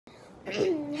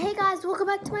Hey guys, welcome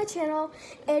back to my channel.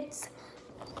 It's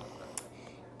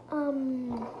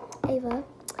Ava.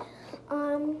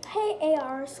 Hey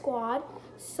AR squad.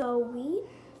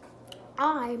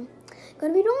 I'm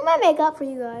gonna be doing my makeup for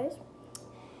you guys.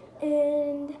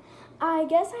 And I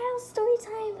guess I have story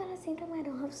time, but at the same time I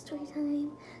don't have story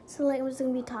time. So like I'm just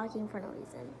gonna be talking for no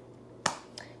reason.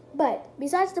 But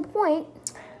besides the point,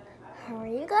 how are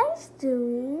you guys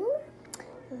doing?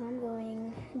 Because I'm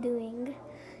doing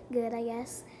good, I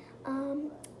guess. Yeah.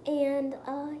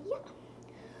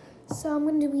 So I'm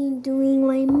gonna be doing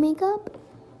my makeup,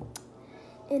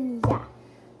 and yeah.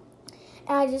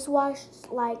 And I just washed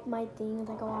like my things.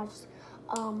 Like I washed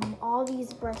all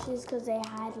these brushes because they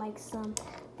had like some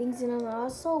things in them. I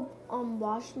also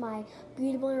washed my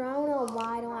beauty blender. I don't know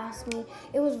why. Don't ask me.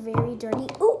 It was very dirty.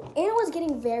 Ooh, and it was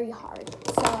getting very hard.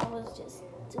 So I was just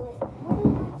doing it.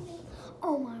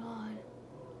 Oh my god,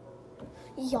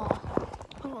 y'all.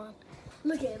 Hold on.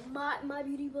 Look at my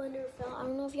beauty blender fell. I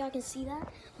don't know if y'all can see that.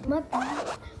 My beauty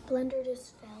blender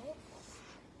just fell.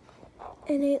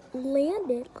 And it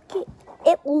landed. Look at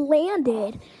it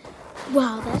landed.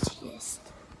 Wow, that's just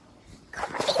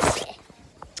crazy.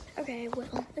 Okay, well,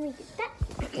 let me get that.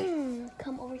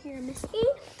 Come over here, Miss E.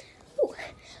 Ooh.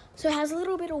 So it has a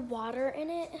little bit of water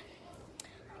in it.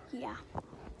 Yeah.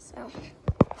 So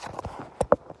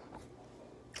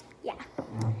yeah.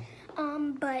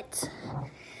 But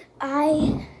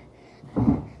I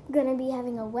gonna be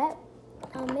having a wet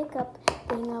makeup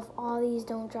thing of all these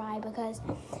don't dry because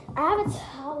I have a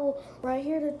towel right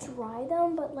here to dry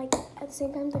them, but like at the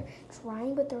same time they're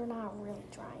drying, but they're not really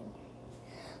drying.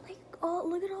 Like, oh,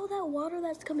 look at all that water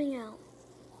that's coming out.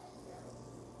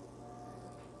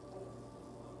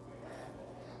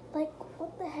 Like,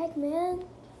 what the heck, man?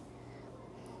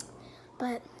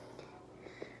 But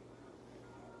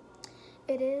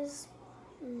it is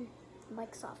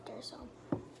like softer, so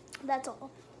that's all.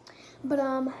 But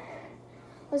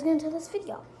let's get into this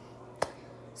video.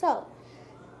 So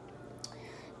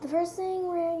the first thing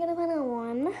we're gonna put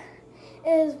on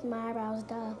is my eyebrows,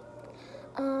 duh.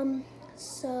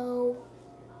 So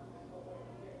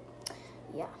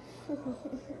yeah.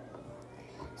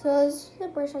 So this is the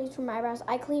brush I use for my eyebrows.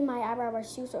 I clean my eyebrow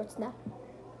brush too, so it's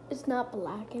not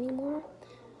black anymore.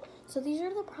 So these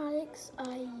are the products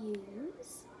I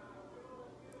use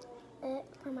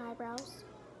for my eyebrows.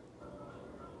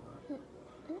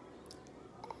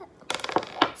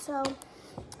 So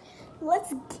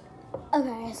let's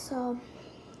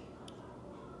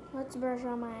brush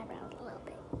on my eyebrows a little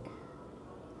bit.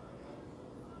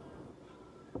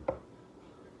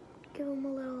 Give them a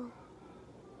little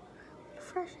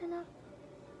freshen up.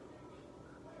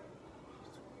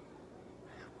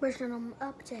 Brushing them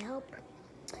up to help.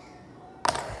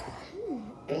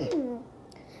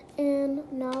 And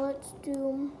now let's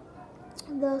do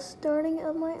the starting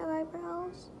of my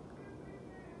eyebrows.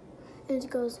 It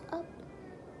goes up.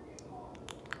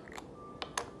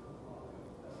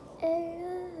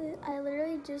 And I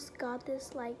literally just got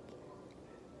this like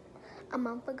a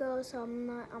month ago, so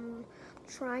I'm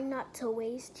trying not to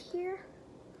waste here.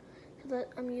 But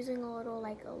I'm using a little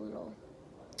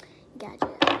gadget.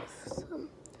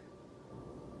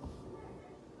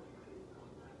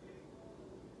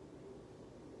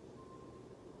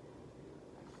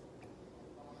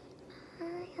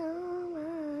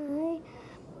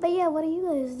 But yeah, what are you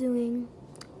guys doing?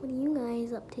 What are you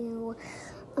guys up to?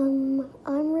 I'm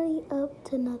really up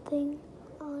to nothing,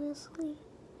 honestly.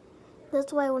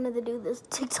 That's why I wanted to do this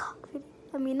TikTok video.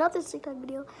 I mean, not this TikTok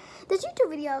video. This YouTube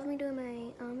video of me doing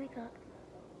my makeup.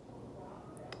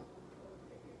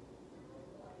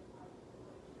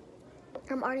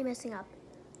 I'm already messing up.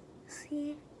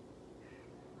 See?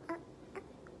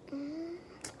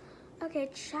 Okay,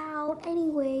 ciao.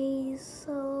 Anyways,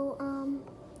 so,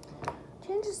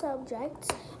 change the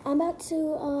subject. I'm about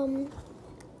to,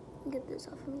 get this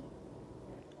off of me.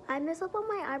 I mess up on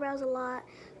my eyebrows a lot,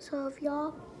 so if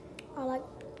y'all are like,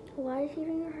 why is she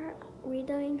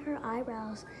redoing her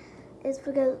eyebrows? It's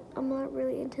because I'm not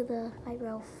really into the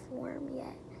eyebrow form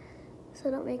yet. So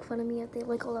don't make fun of me if they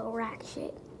look a little rack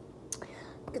shit.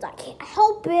 Because I can't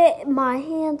help it. My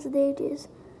hands, they just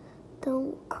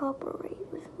don't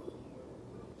cooperate with me.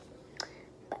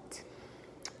 But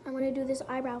I'm going to do this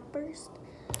eyebrow first.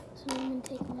 So I'm going to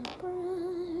take my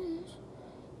brush.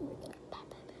 We're going to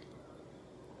pop it.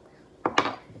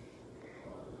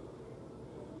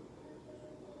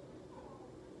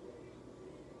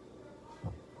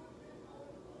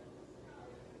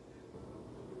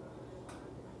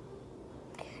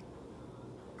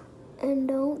 And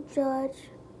don't judge.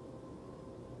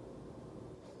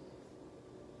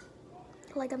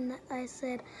 Like like I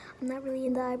said, I'm not really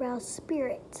in the eyebrow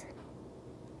spirit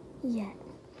yet.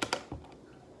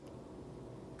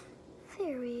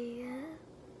 Very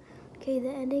okay, the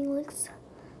ending looks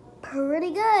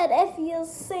pretty good if you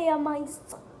say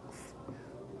myself.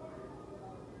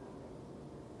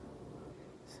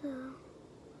 So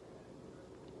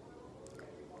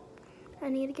I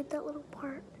need to get that little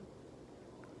part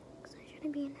because I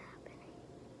shouldn't be happening.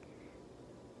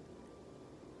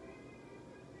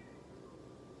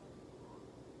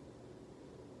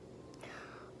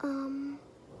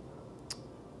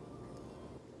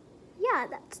 Yeah,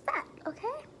 that's that, okay?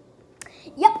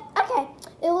 Yep, okay.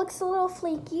 It looks a little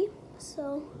flaky,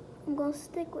 so I'm gonna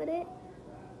stick with it.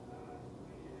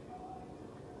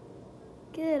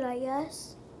 Get it, I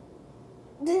guess.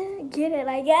 Get it,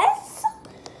 I guess.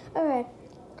 Alright,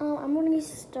 I'm gonna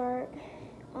start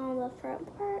on the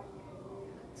front part.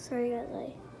 Sorry guys,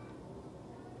 I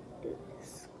do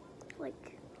this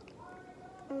like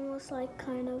almost like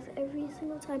kind of every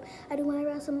single time I do my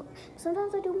eyebrows.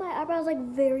 Sometimes I do my eyebrows like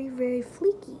very, very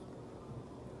fleeky.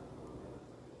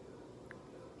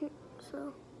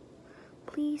 So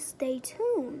please stay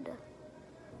tuned.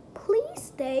 Please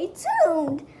stay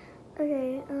tuned.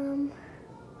 Okay, I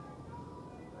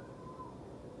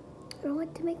don't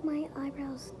like to make my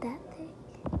eyebrows that thick,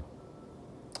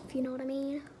 if you know what I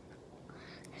mean.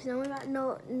 Cause no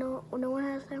one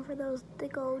has time for those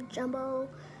thick old jumbo,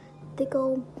 thick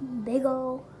old, big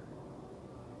old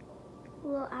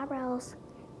little eyebrows.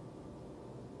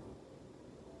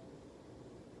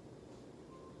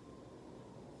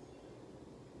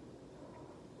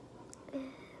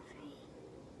 Every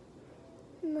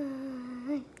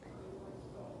night.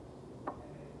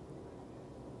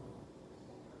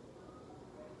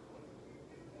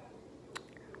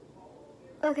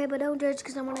 Okay, but don't judge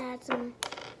because I want to add some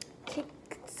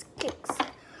kicks.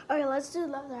 Okay, let's do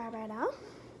the other eyebrow now.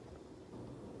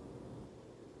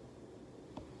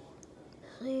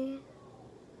 See,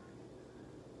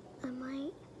 I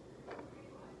might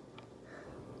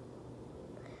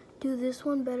do this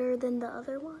one better than the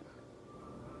other one,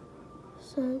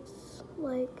 since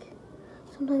like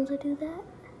sometimes I do that,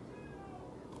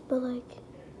 but like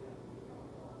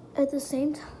at the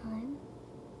same time,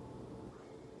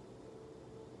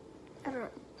 I don't know.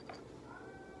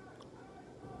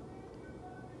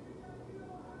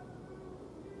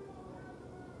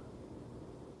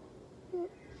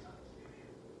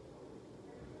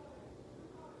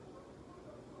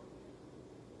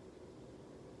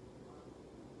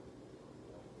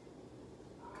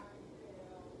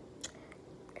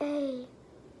 Hey,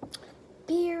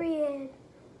 period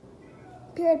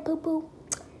poo poo.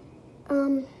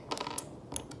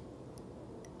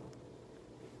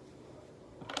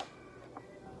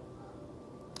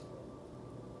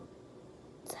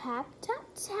 Tap tap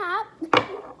tap.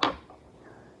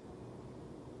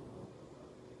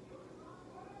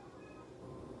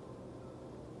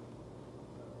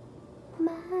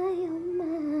 My oh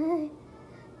my,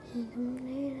 even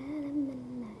late at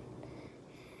midnight,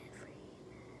 every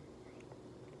night.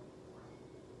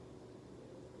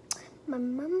 My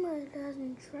mama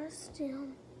doesn't trust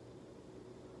him.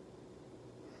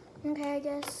 Okay, I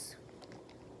guess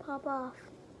pop off.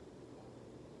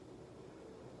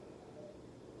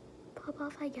 Pop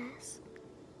off, I guess.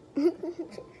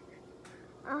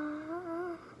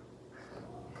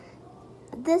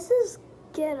 This is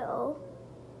ghetto.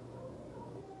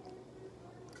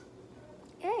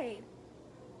 Hey,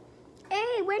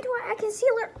 where do I add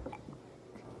concealer?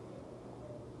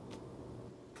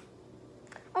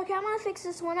 Okay, I'm gonna fix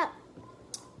this one up.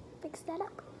 Fix that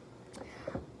up.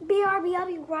 BRB, I'll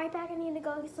be right back. I need to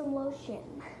go get some lotion.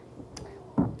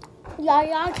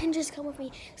 Y'all can just come with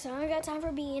me. So I don't got time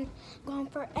for being gone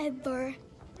forever.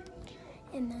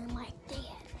 And then like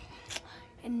that.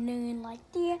 And then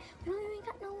like that. We don't even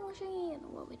got no lotion. I don't know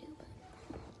what we do, but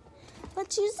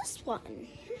let's use this one.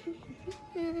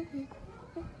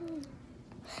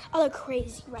 I look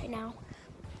crazy right now.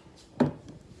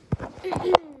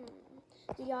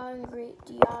 Do y'all agree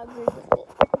with it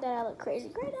that I look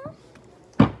crazy right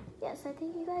now? Yes, I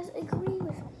think you guys agree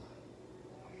with me.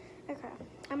 Okay.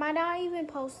 I might not even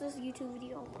post this YouTube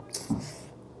video.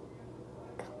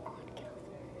 Come on, get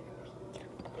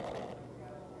over there.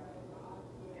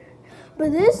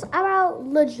 But this about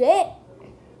legit.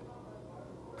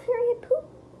 Period poop.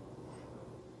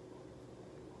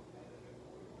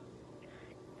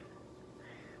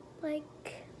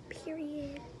 Like,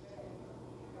 period.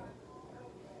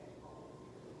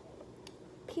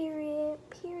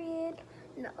 Period.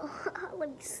 No, let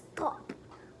me stop.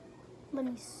 Let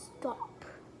me stop.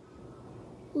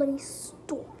 Let me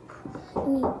stop.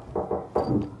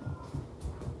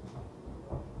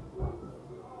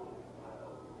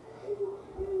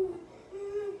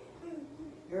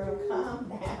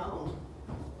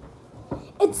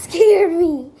 It scared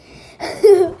me.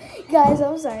 Guys,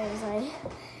 I'm sorry.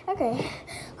 Okay,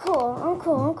 cool. I'm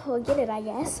cool. Get it, I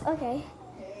guess. Okay.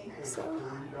 So,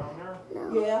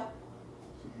 no. Yeah.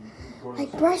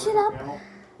 Like, brush it up.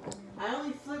 I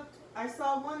only flipped. I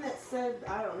saw one that said,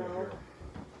 I don't know.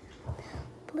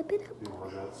 Flip it up.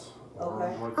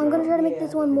 Okay. I'm gonna try to make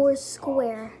this one more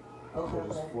square. Okay. So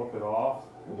just flip it off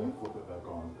and then flip it back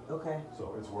on. Okay.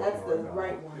 So it's working That's the right now.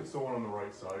 right one. It's the one on the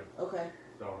right side, Okay.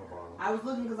 down the bottom. I was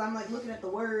looking because I'm like looking at the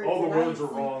words. All the and I words are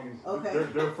didn't see- wrong. Okay.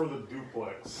 They're for the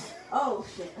duplex. Oh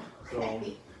shit. So,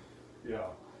 Okay. yeah.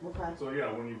 Okay. So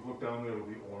yeah, when you look down there, it'll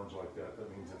be orange like that. That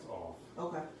means it's off.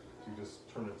 Okay. So you just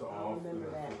turn it to I'll off and then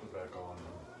remember that. flip it back on.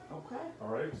 Okay. All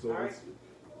right. So All right. it's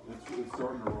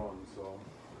starting to run. So.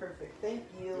 Perfect. Thank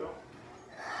you.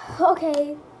 Yeah.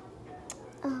 Okay.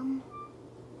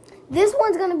 This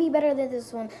one's gonna be better than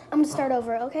this one. I'm gonna start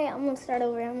over, okay? I'm gonna start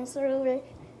over.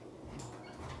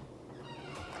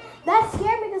 That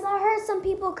scared me because I heard some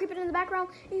people creeping in the background.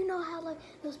 You know how like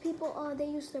those people they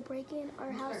used to break in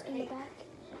our house in the back.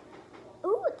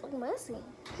 Ooh, it's like messy.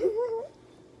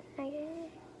 Okay.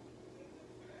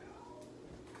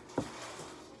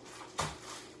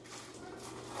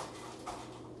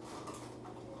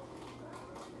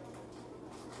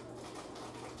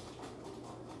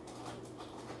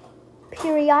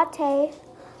 Period.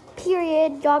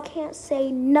 Period. Y'all can't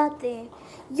say nothing.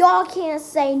 Y'all can't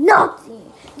say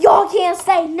nothing. Y'all can't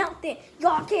say nothing.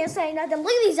 Y'all can't say nothing.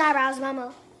 Look at these eyebrows,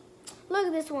 mama. Look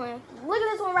at this one. Look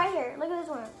at this one right here. Look at this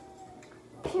one.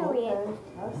 Period. Okay.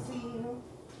 I see you.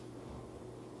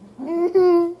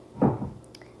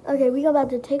 Okay, we about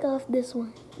to take off this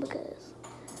one because.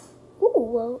 Ooh,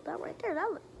 well, that right there, that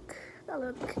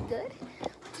look good.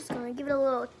 Just gonna give it a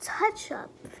little touch up,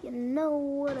 if you know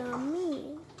what I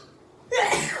mean.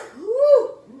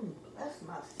 That's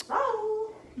my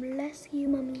soul. Bless you,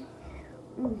 mommy.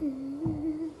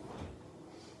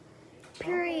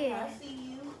 Period. Okay, I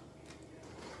see you.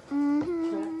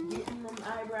 Mm-hmm. Getting them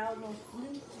eyebrows on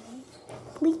fleek.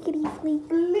 Fleekity fleek.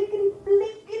 Flickety,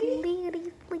 flickety.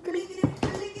 Fleekity fleekity. Flickety,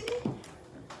 flickety.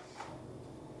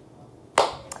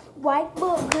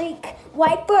 Whitefoot Creek.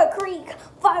 Whitefoot Creek.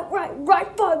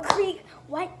 Whitefoot Creek.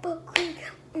 Whitefoot Creek.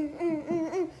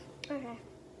 Okay.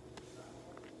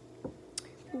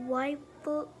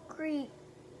 Whitefoot Creek.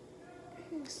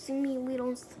 See me, we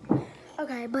don't.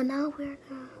 Okay, but now we're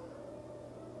gonna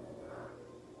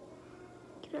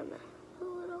get them a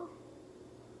little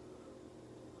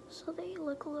so they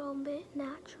look a little bit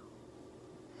natural.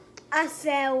 I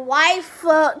said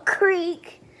Whitefoot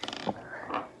Creek.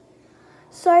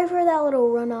 Sorry for that little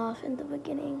runoff in the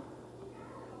beginning.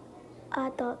 I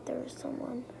thought there was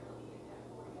someone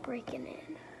breaking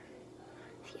in.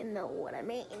 If you know what I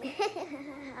mean.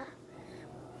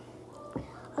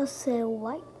 I said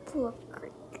Whitefoot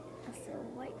Creek. I said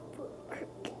Whitefoot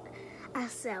Creek. I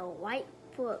said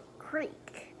Whitefoot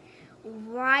Creek.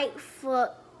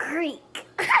 Whitefoot Creek.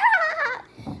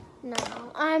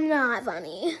 No, I'm not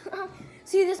funny.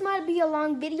 See, this might be a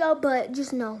long video, but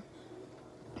just know.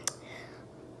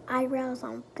 Eyebrows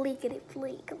on fleekity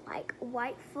fleek like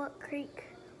Whitefoot Creek.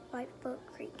 Whitefoot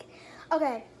Creek.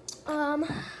 Okay. Now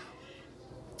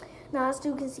let's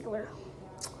do concealer.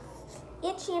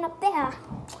 Itching up there.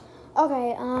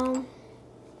 Okay,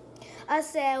 I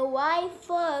said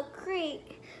Whitefoot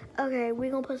Creek. Okay, we're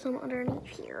gonna put some underneath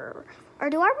here. Or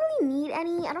do I really need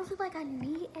any? I don't feel like I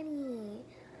need any.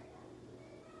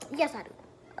 Yes, I do.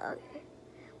 Okay.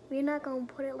 We're not gonna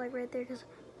put it like right there because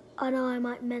I know I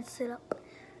might mess it up.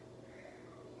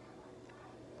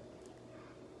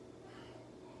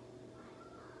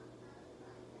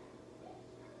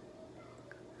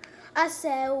 I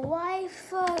said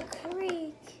Whitefoot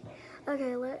Creek.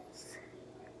 Okay, let's.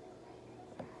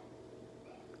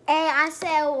 Hey, I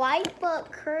said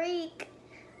Whitefoot Creek.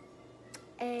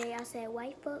 Hey, I said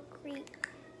Whitefoot Creek.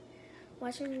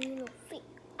 Watching me little feet.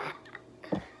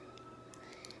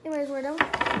 Anyways, we're done.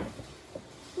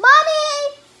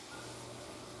 Mommy!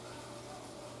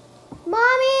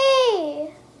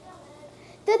 Mommy!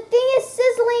 The thing is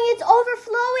sizzling. It's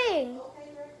overflowing.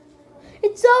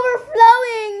 It's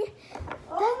overflowing.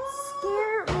 That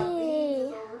scared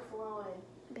me.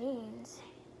 Beans.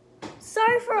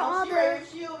 Sorry for all the.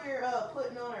 She over here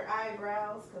putting on her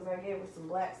eyebrows because I gave her some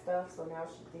black stuff, so now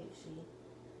she thinks she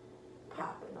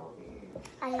popping over here.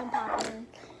 I am popping.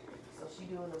 So she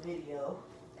doing a video.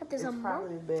 There's It's a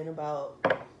probably been about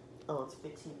it's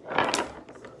 15 minutes. So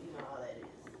you know how that is.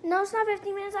 No, it's not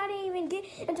 15 minutes. I didn't even get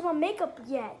into my makeup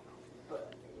yet.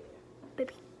 But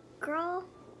Baby girl.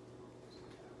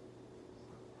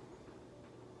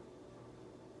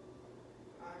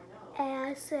 I know. And I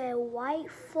I said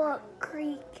Whitefoot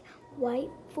Creek.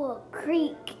 Whitefoot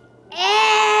Creek.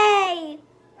 Hey!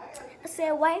 I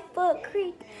said Whitefoot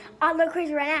Creek. I look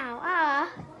crazy right now.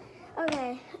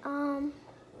 Okay.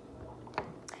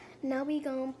 Now we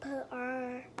gonna put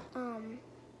our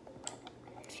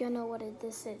y'all know what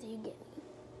this is. You get me.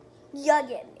 Y'all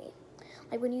get me.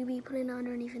 Like when you be putting it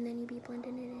underneath and then you be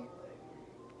blending it in.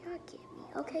 Y'all get me.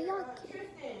 Okay, y'all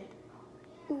get me.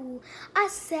 Ooh, I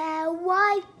said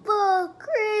Whitefoot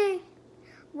Creek.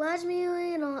 Watch me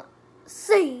when I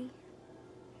see.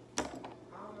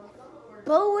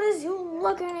 But what is you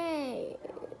looking at?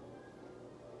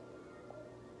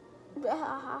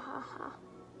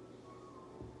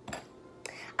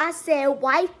 I said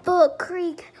Whitefoot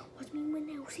Creek. Watch me when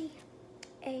I see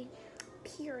a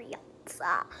period.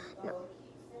 No.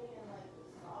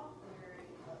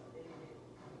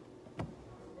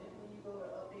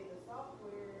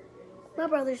 My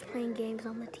brother's playing games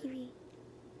on the TV.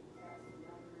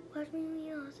 Watch me when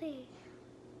you see.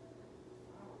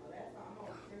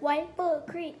 Whitefoot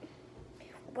Creek.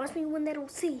 Watch me when they don't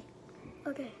see.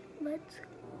 Okay, let's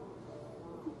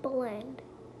blend.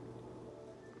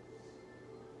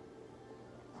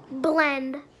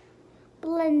 Blend.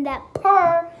 Blend that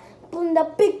purr. Blend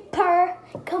the big purr.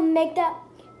 Come make that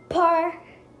purr.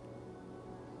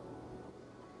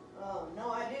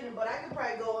 No, I didn't, but I could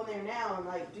probably go on there now and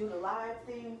like do the live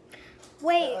thing.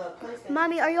 Wait,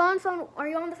 Mommy, are you on phone? Are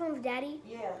you on the phone with Daddy?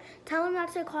 Yeah. Tell him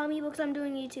not to call me because I'm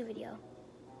doing a YouTube video.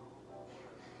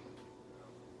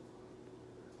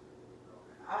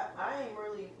 I ain't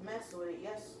really messed with it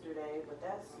yesterday, but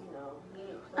that's, you know, he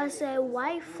ain't I said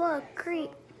Whitefoot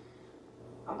Creek.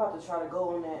 I'm about to try to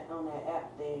go on that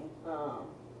app thing.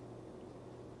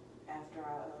 After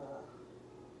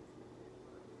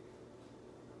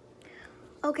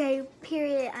Okay,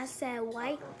 period. I said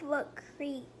Whitefoot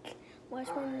Creek. Watch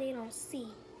when they don't see.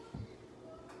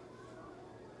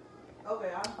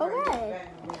 Okay, Okay.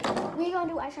 We're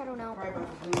gonna do eyeshadow now. Probably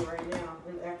about to do it right now.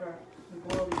 And after we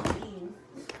boil these beans.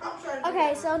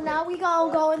 Okay, so now we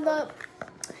gonna go in the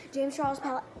James Charles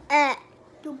palette.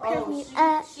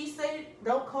 She said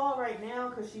don't call right now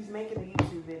because she's making a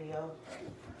YouTube video.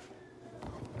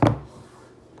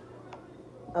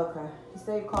 Okay. He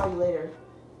said call you later.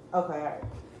 Okay, alright.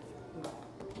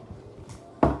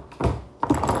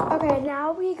 Okay,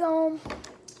 now we go.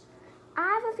 I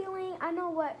have a feeling I know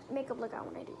what makeup look I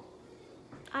want to do.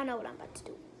 I know what I'm about to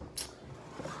do.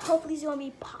 Hopefully it's gonna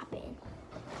be popping.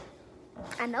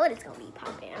 I know it's gonna be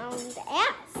popping. I don't need to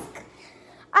ask.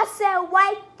 I said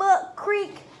Whitefoot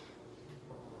Creek.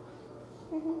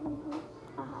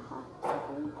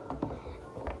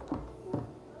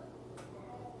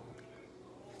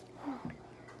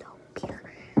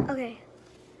 Okay.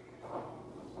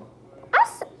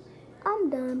 I'm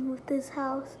done with this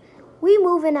house. We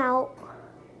moving out.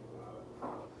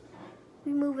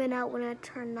 We moving out when I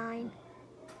turn 9.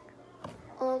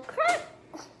 Okay.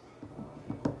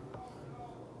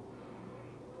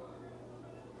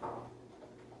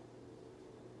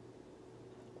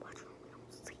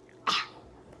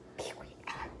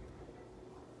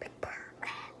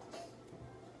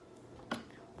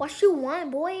 What you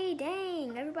want, boy?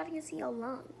 Dang, everybody can see your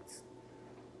lungs.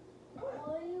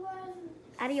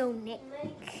 Out of your neck.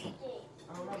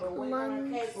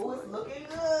 Lungs. It's looking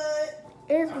good.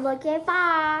 It's looking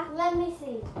fine. Let me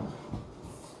see.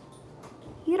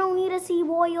 You don't need to see,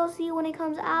 boy. You'll see when it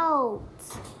comes out.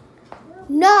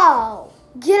 No.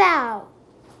 Get out.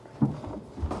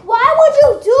 Why would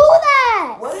you do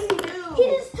that? What did he do? He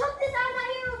just took this out of my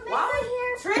ear. Why?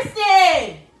 Here.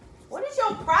 Tristan! What is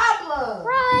your problem?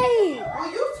 Right.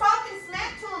 Well, you talking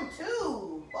smack to him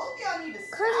too. Both y'all need to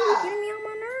stop. Because he's getting me on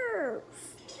my nerves.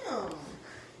 Damn.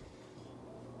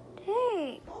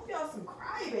 Dang. Both y'all some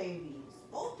crybabies.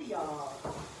 Both of y'all.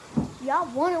 Y'all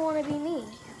want to be me.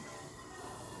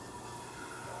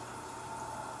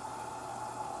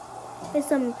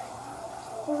 It's a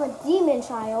demon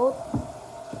child.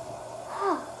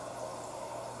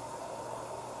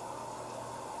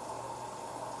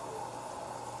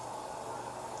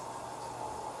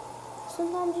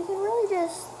 Sometimes you can really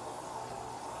just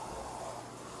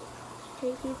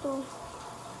hate people.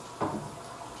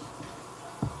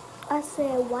 I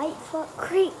said Whitefoot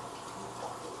Creek.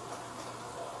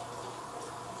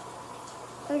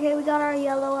 Okay, we got our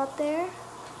yellow up there.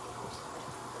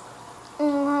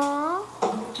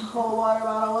 Cold water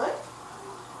bottle what?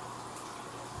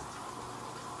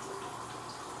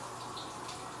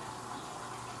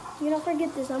 You don't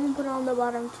forget this. I'm gonna put it on the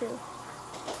bottom too.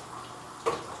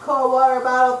 Cold water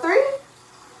bottle 3.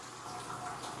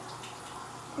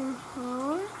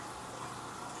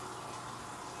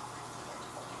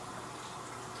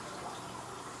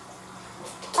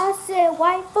 I said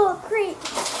Whitefoot Creek.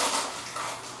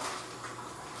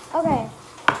 Okay.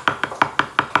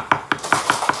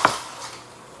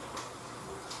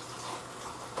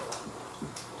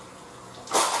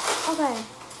 Okay.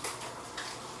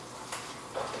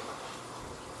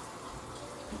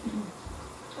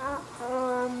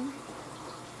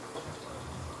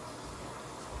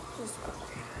 Just go.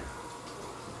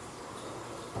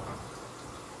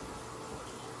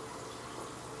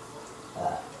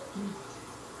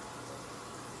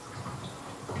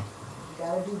 You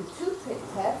gotta do the toothpick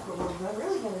test, but we're not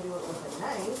really gonna do it with a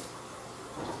knife.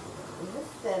 In the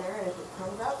center, and if it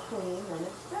comes out clean, then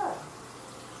it's done.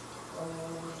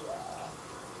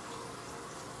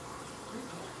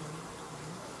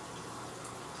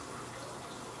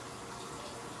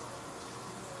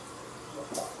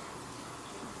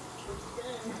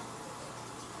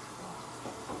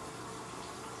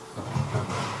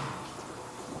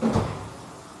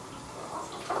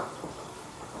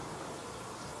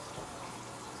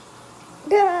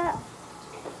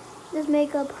 This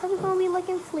makeup probably gonna be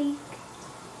looking sleek.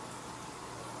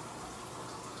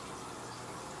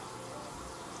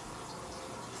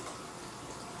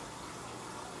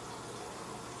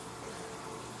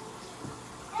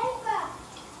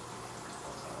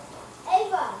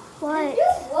 Ava. What? Did you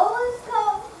rollers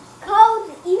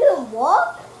called even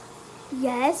walk?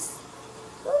 Yes.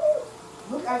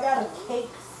 Look, I got a cake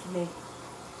snake.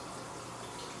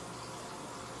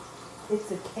 It's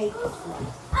a cake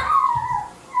snake.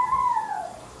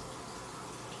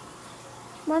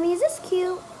 Mommy, is this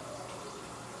cute?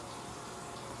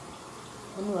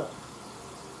 Let me look.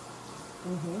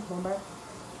 Remember?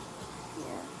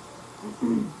 Yeah.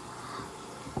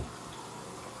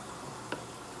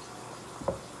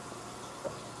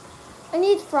 I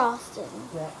need frosting.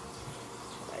 Yeah.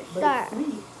 But Start. it's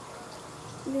sweet.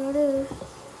 There it is.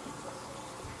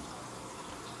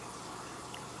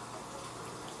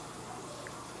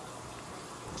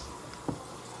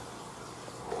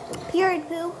 Period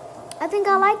poo. I think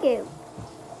I like it.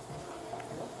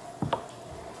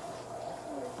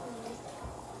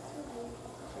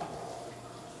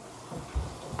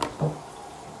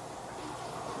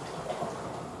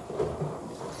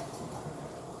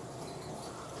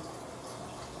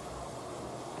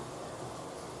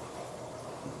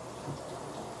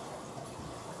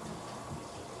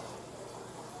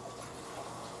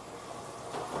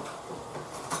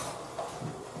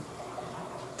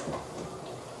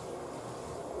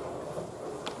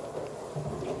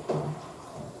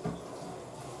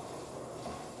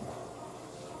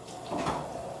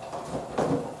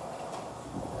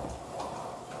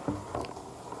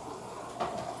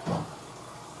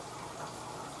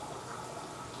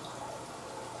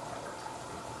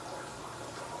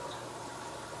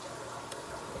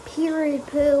 Period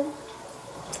poo.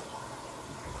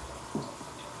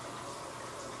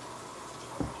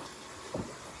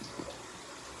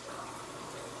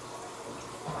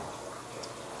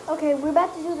 Okay, we're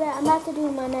about to do that. I'm about to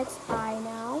do my next eye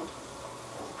now.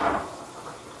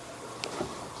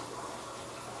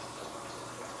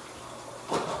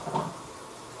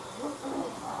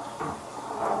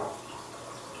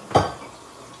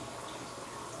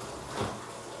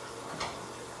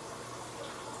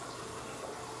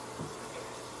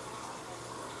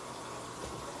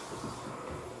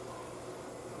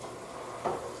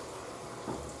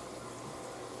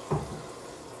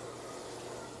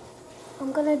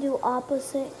 I'm gonna do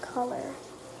opposite color.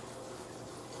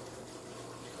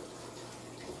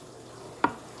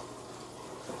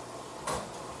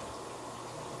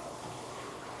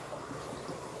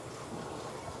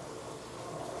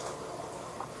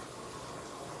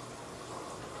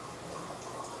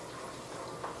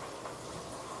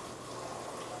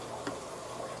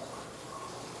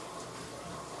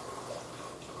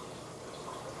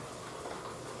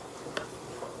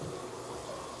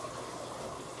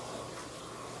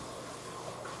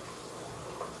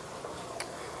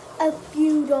 If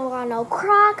you don't got no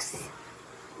Crocs,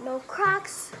 not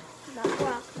Crocs, no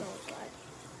what?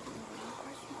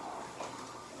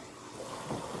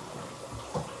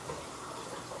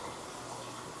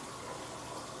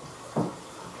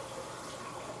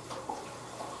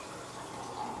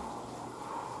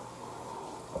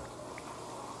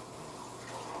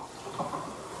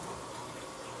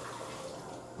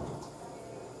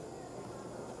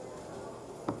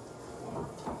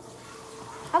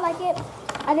 I like it.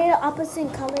 I did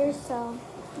opposite colors, so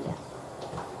yeah.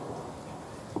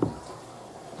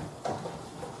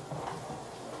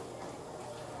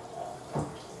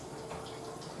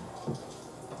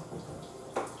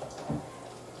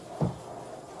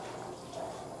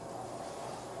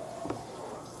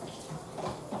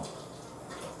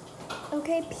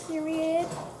 Okay, period.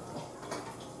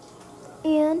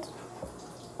 And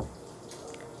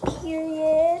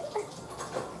period.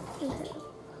 Okay.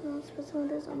 Let's put some of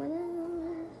this on my nose.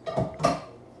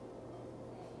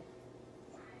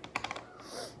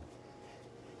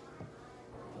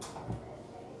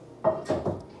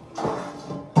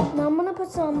 Now I'm gonna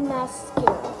put some mascara.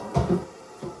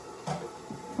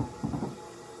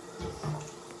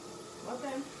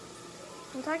 Okay.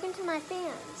 I'm talking to my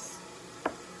fans.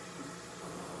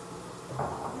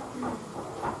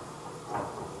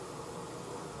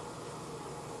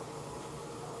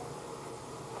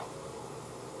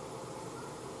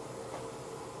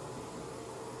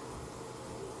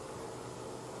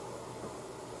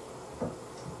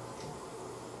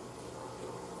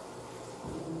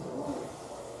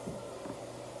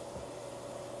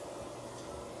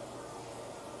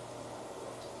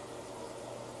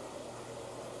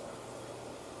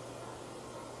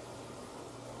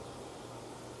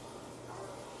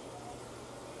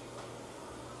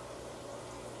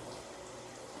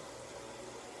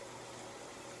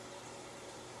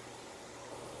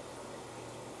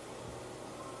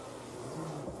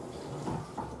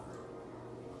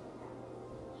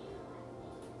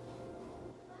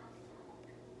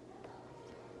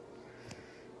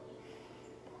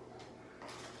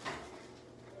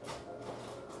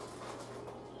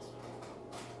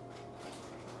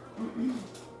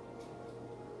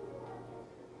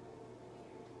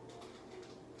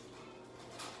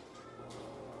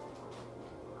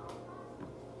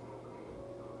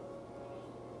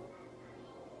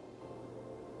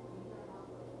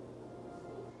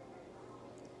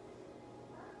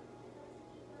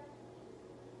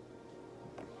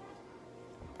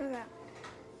 Okay.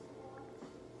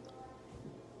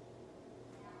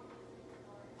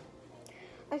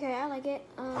 Okay, I like it.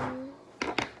 Now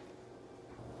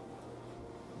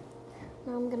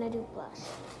I'm gonna do blush.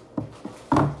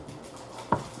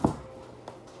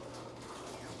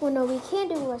 Well, no, we can't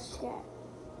do blush yet.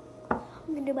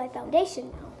 I'm gonna do my foundation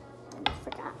now. I just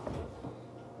forgot.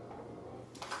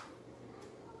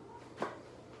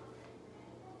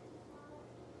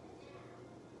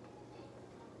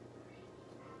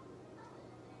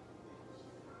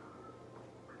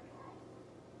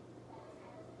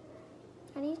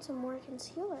 I need some more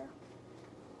concealer.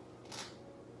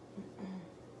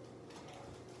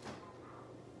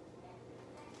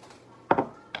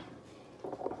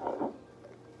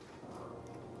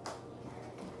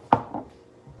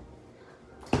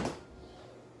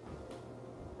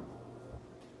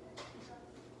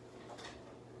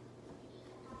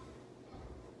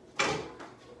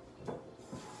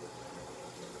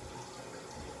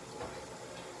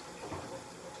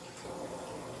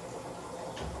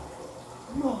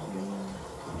 Oh, man.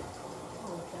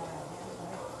 Oh, God.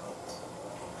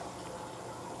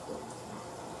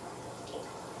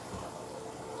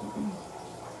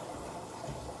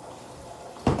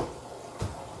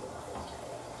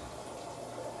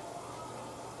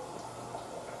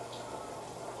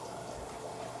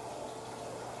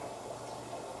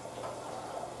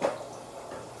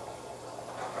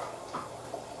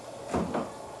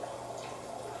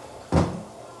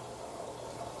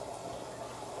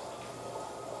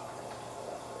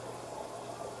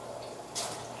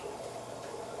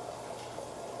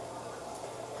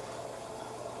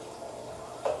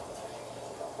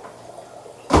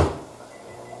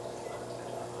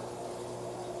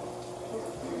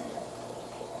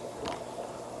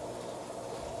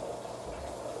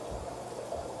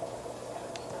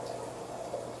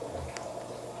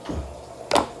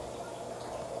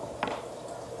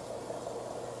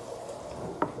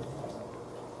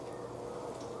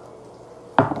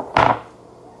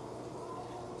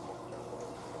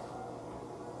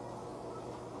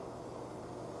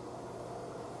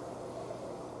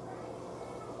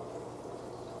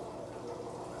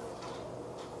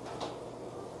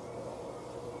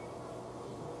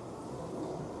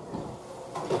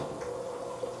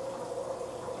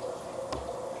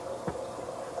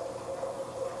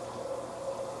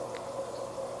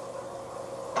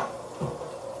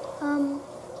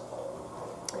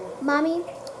 Mommy,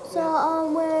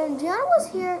 so when Gianna was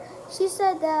here, she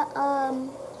said that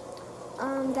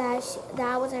that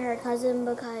I wasn't her cousin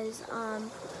because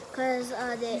You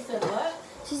said what?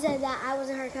 she said that I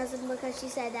wasn't her cousin because she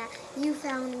said that you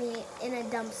found me in a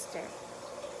dumpster.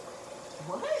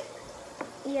 What?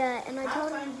 Yeah, and I I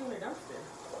told her. find you in a dumpster.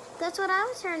 That's what I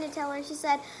was trying to tell her.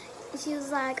 She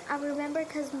was like, I remember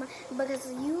because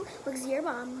your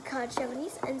mom called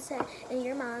Chevanice and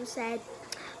your mom said,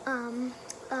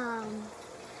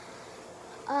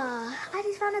 I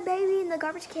just found a baby in the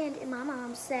garbage can, and my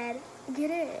mom said, "Get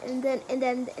it." And then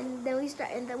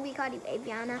we called you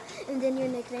Aviana, and then your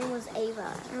nickname was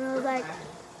Ava. And I was like,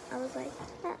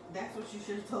 "Ah." That's what you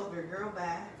should have told your girl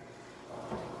back.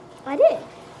 I did.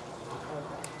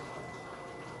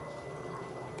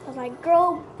 I was like,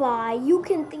 "Girl, bye. You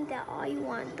can think that all you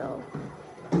want, though."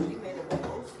 She made it the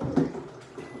whole story.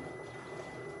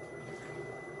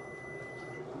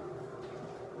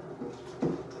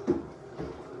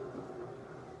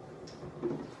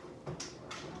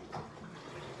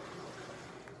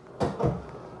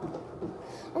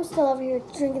 I'm still over here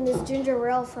drinking this ginger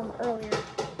ale from earlier.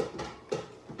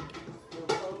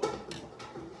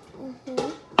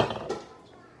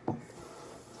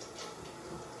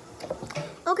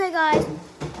 Okay, guys.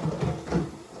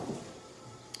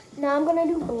 Now I'm gonna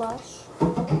do blush.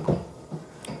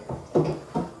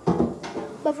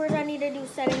 But first I need to do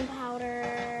setting powder.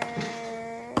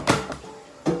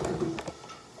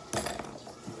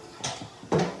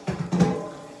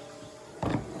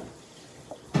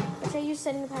 I use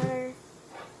setting powder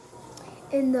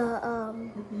in the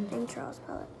James Charles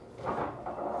palette.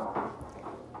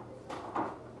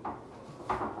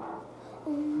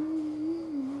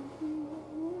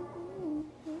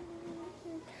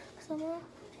 Summer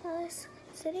palace,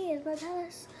 city is my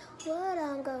palace. What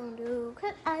I'm gonna do?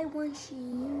 'Cause I want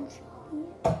you.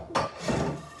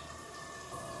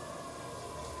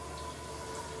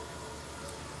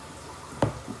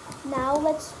 Now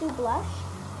let's do blush.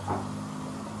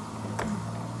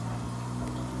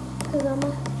 Cause I'm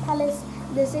a palace,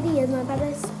 the city is my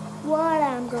palace. What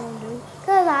I'm gonna do?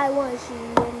 'Cause I want she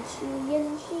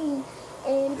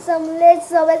and some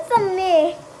little bit some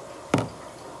me.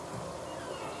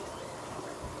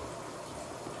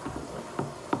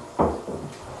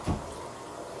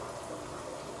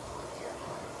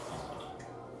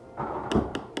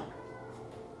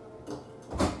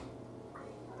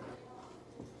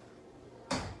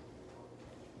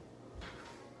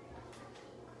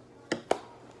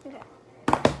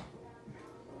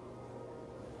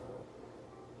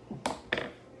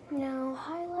 Now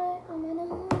highlight on my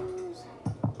nose.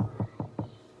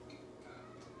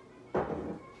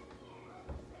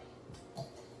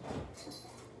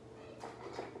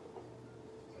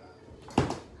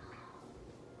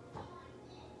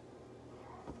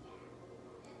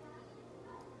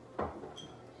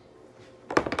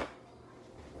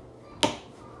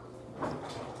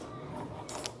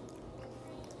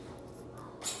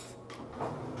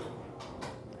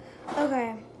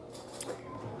 Okay.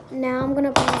 Now I'm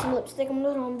gonna put on some lipstick. I'm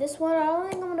gonna put on this one. I don't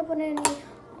think I'm gonna put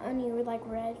any like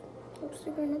red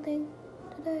lipstick or nothing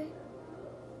today.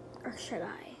 Or should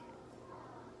I?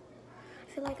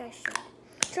 I feel like I should.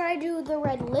 Should I do the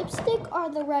red lipstick or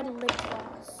the red lip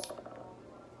gloss?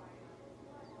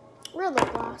 Red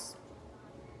lip gloss.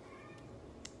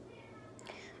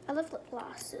 I love lip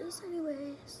glosses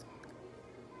anyways.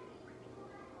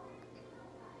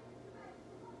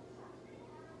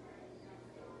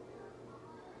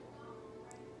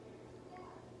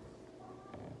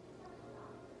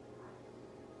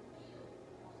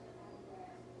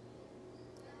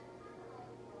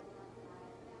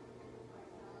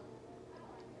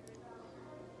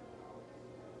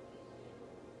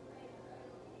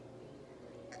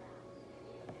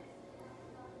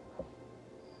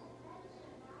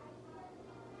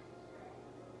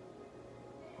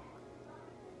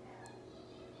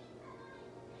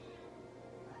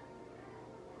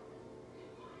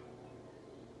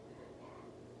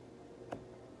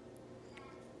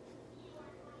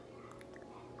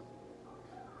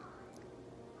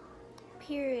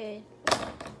 Period.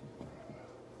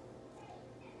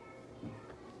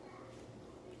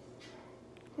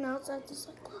 Now it's at this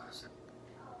lip gloss.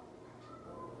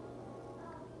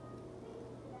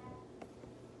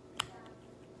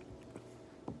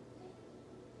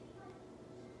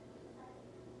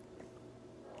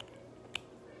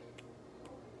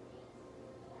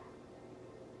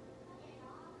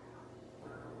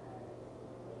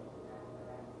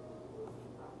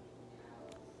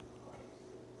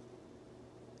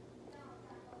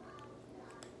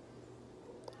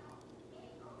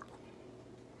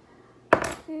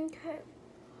 Okay.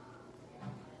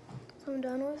 So I'm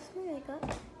done with my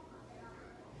makeup.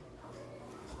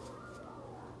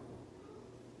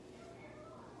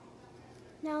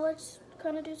 Now let's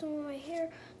kind of do some of my hair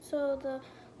so the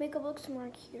makeup looks more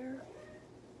clear.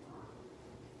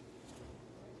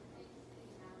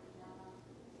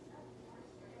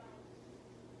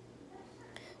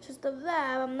 Just the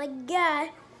vibe, I'm like,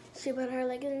 yeah. She put her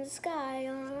leg in the sky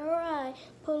on her ride.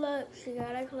 Pull up, she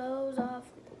got her clothes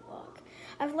off. Walk.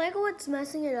 I feel like what's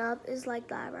messing it up is like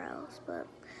the eyebrows, but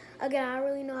Again, I don't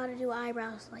really know how to do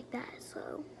eyebrows like that,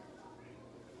 so.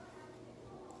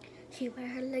 She put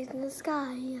her legs in the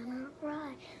sky and her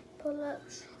right. Pull up,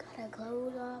 she got her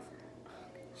clothes off.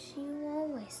 She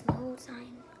won't waste no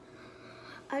time.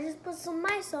 I just put some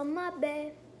ice on my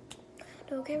bed.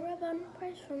 Don't care about the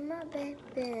price from my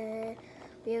baby.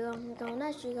 We gon' go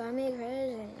nuts, she got me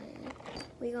crazy.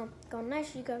 We gon' go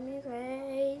nuts, she got me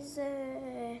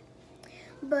crazy.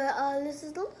 But this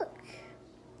is the look.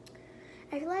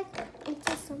 I feel like it's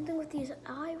just something with these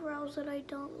eyebrows that I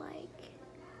don't like.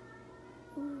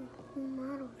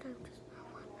 Model type just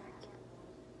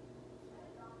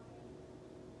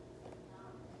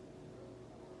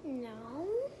no.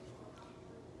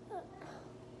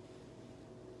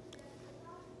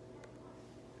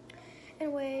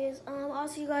 Anyways, I'll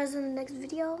see you guys in the next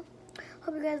video.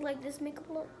 Hope you guys like this makeup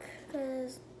look,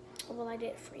 because well, I did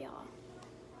it for y'all.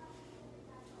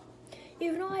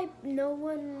 Even though no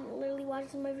one literally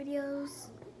watches my videos,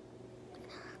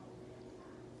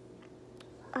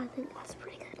 I think that's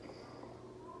pretty good.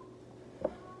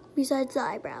 Besides the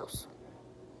eyebrows.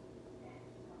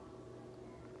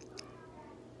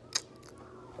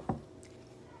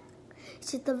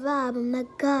 She's the vibe, I'm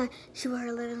that guy. She wear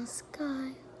her leg in the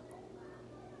sky.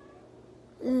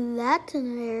 That's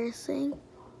embarrassing.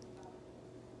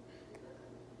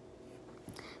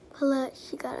 Pull up,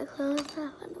 she got her clothes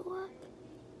off on the walk.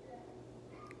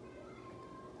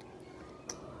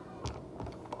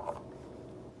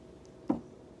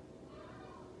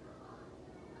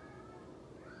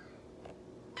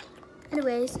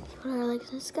 Anyways, she put her legs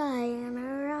in the sky and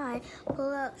her eye.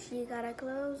 Pull up, she got her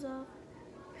clothes off.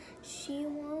 She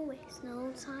won't waste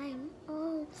no time.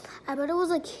 Oh, I bet it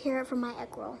was a carrot from my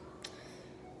egg roll.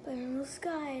 But in the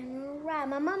sky and her eye.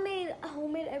 My mom made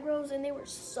homemade egg rolls and they were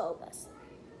so best.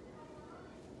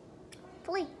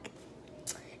 Fleek.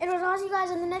 Anyways, I'll see you guys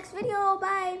in the next video.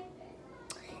 Bye.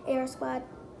 Air Squad.